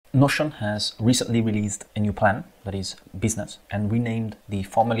Notion has recently released a new plan that is business and renamed the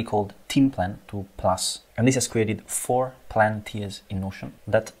formerly called team plan to plus. And this has created 4 plan tiers in Notion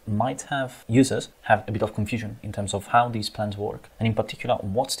that might have users have a bit of confusion in terms of how these plans work. And in particular,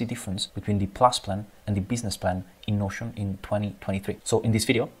 what's the difference between the plus plan and the business plan in Notion in 2023. So in this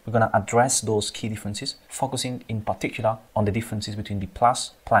video, we're going to address those key differences, focusing in particular on the differences between the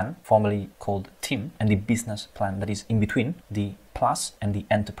plus plan, formerly called team, and the business plan that is in between the plus and the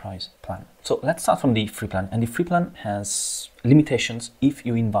enterprise plan. So let's start from the free plan. And the free plan has limitations if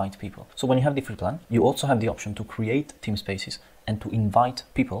you invite people. So when you have the free plan, you also have the option to create team spaces and to invite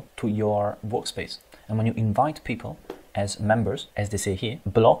people to your workspace. And when you invite people as members, as they say here,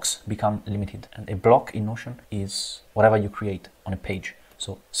 blocks become limited. And a block in Notion is whatever you create on a page.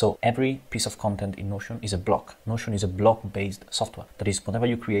 So every piece of content in Notion is a block. Notion is a block-based software. That is, whatever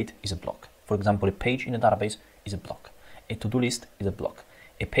you create is a block. For example, a page in a database is a block. A to-do list is a block.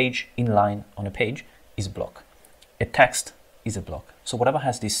 A page inline on a page is a block. A text is a block. So whatever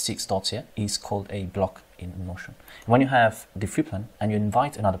has these 6 dots here is called a block in Notion. When you have the free plan and you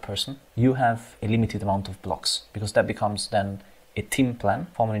invite another person, you have a limited amount of blocks, because that becomes then a team plan,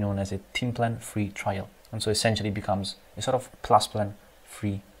 formerly known as a team plan free trial. And so essentially becomes a sort of plus plan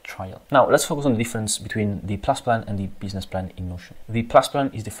free trial. Now let's focus on the difference between the plus plan and the business plan in Notion. The plus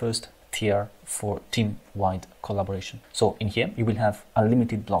plan is the first tier for team-wide collaboration. So in here, you will have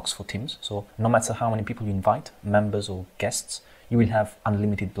unlimited blocks for teams. So no matter how many people you invite, members or guests, you will have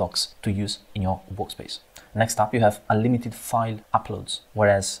unlimited blocks to use in your workspace. Next up, you have unlimited file uploads,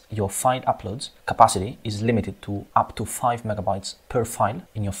 whereas your file uploads capacity is limited to up to 5 megabytes per file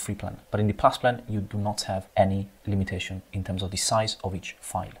in your free plan. But in the plus plan, you do not have any limitation in terms of the size of each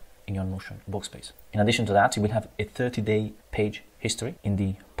file in your Notion workspace. In addition to that, you will have a 30-day page history in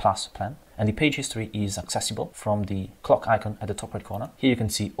the plus plan, and the page history is accessible from the clock icon at the top right corner. Here you can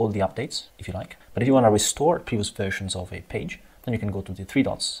see all the updates if you like, but if you want to restore previous versions of a page, then you can go to the 3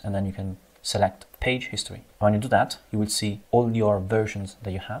 dots and then you can select page history. When you do that, you will see all your versions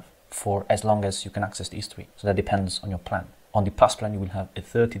that you have for as long as you can access the history. So that depends on your plan. On the plus plan, you will have a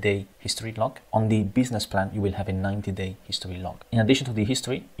 30-day history log. On the business plan, you will have a 90-day history log. In addition to the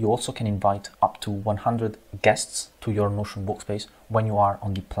history, you also can invite up to 100 guests to your Notion workspace when you are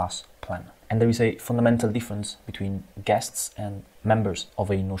on the plus plan. And there is a fundamental difference between guests and members of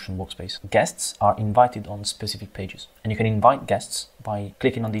a Notion workspace. Guests are invited on specific pages, and you can invite guests by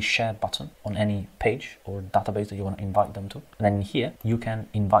clicking on the share button on any page or database that you want to invite them to. And then here, you can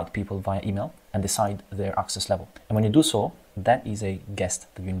invite people via email and decide their access level. And when you do so, that is a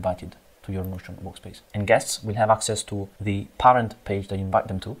guest that you invited to your Notion workspace. And guests will have access to the parent page that you invite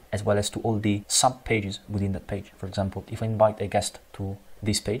them to, as well as to all the sub pages within that page. For example, if I invite a guest to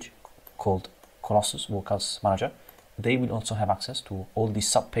this page called Colossus Workouts Manager, they will also have access to all the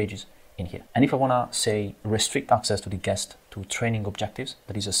sub pages in here. And if I want to say restrict access to the guest to training objectives,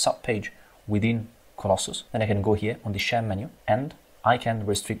 that is a sub page within Colossus, then I can go here on the share menu and I can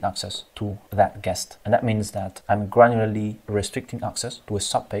restrict access to that guest. And that means that I'm granularly restricting access to a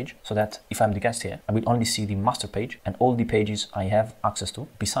sub page, so that if I'm the guest here, I will only see the master page and all the pages I have access to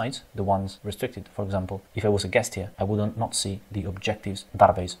besides the ones restricted. For example, if I was a guest here, I would not see the objectives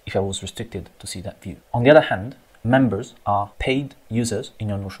database if I was restricted to see that view. On the other hand, members are paid users in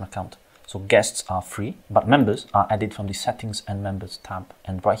your Notion account. So guests are free, but members are added from the settings and members tab.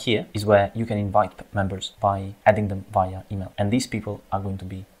 And right here is where you can invite members by adding them via email. And these people are going to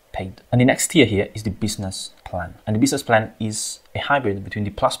be paid. And the next tier here is the business plan. And the business plan is a hybrid between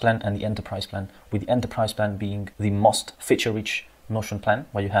the plus plan and the enterprise plan, with the enterprise plan being the most feature-rich Notion plan,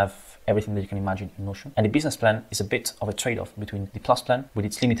 where you have everything that you can imagine in Notion. And the business plan is a bit of a trade-off between the plus plan with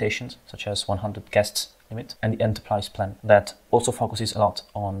its limitations, such as 100 guests limit, and the enterprise plan that also focuses a lot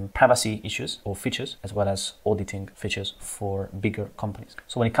on privacy issues or features, as well as auditing features for bigger companies.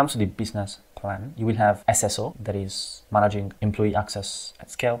 So when it comes to the business plan, you will have SSO, that is managing employee access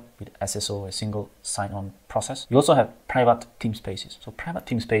at scale, with SSO, a single sign-on process. You also have private team spaces. So private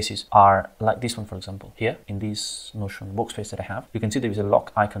team spaces are like this one, for example. Here in this Notion workspace that I have, you can see there is a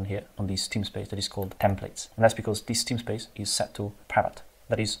lock icon here on this team space that is called templates. And that's because this team space is set to private.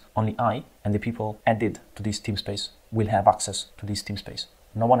 That is, only I and the people added to this team space will have access to this team space.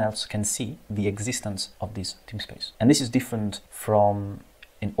 No one else can see the existence of this team space. And this is different from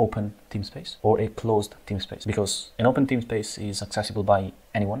an open team space or a closed team space, because an open team space is accessible by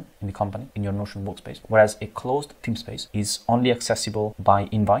anyone in the company in your Notion workspace, whereas a closed team space is only accessible by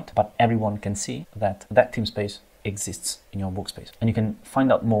invite, but everyone can see that that team space exists in your workspace. And you can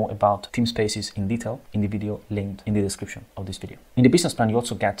find out more about team spaces in detail in the video linked in the description of this video. In the business plan, you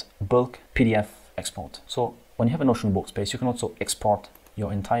also get bulk PDF export. So when you have a Notion workspace, you can also export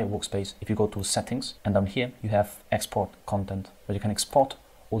your entire workspace, if you go to settings, and down here you have export content, where you can export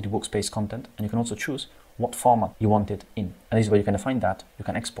all the workspace content, and you can also choose what format you want it in. And this is where you can find that you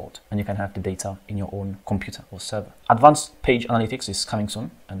can export and you can have the data in your own computer or server. Advanced page analytics is coming soon,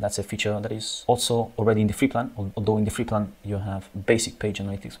 and that's a feature that is also already in the free plan, although in the free plan you have basic page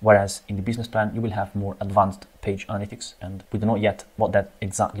analytics, whereas in the business plan you will have more advanced page analytics, and we don't know yet what that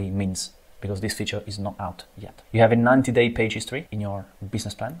exactly means, because this feature is not out yet. You have a 90-day page history in your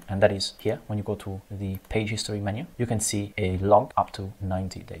business plan, and that is here. When you go to the page history menu, you can see a log up to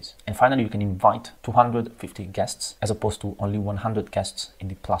 90 days. And finally, you can invite 250 guests as opposed to only 100 guests in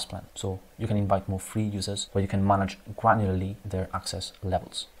the Plus plan. So you can invite more free users where you can manage granularly their access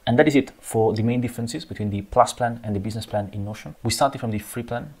levels. And that is it for the main differences between the Plus plan and the business plan in Notion. We started from the free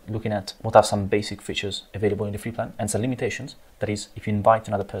plan, looking at what are some basic features available in the free plan and some limitations. That is, if you invite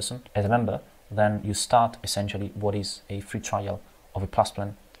another person as a member, then you start essentially what is a free trial of a Plus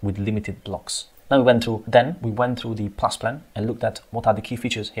plan with limited blocks. Then we went through the Plus plan and looked at what are the key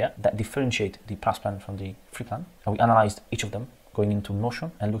features here that differentiate the Plus plan from the free plan. And we analyzed each of them, going into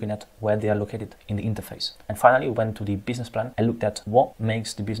Notion and looking at where they are located in the interface. And finally, we went to the business plan and looked at what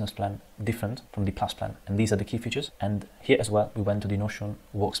makes the business plan different from the Plus plan. And these are the key features. And here as well, we went to the Notion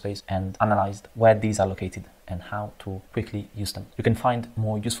workspace and analyzed where these are located and how to quickly use them. You can find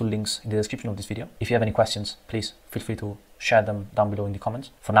more useful links in the description of this video. If you have any questions, please feel free to share them down below in the comments.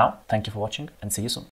 For now, thank you for watching and see you soon.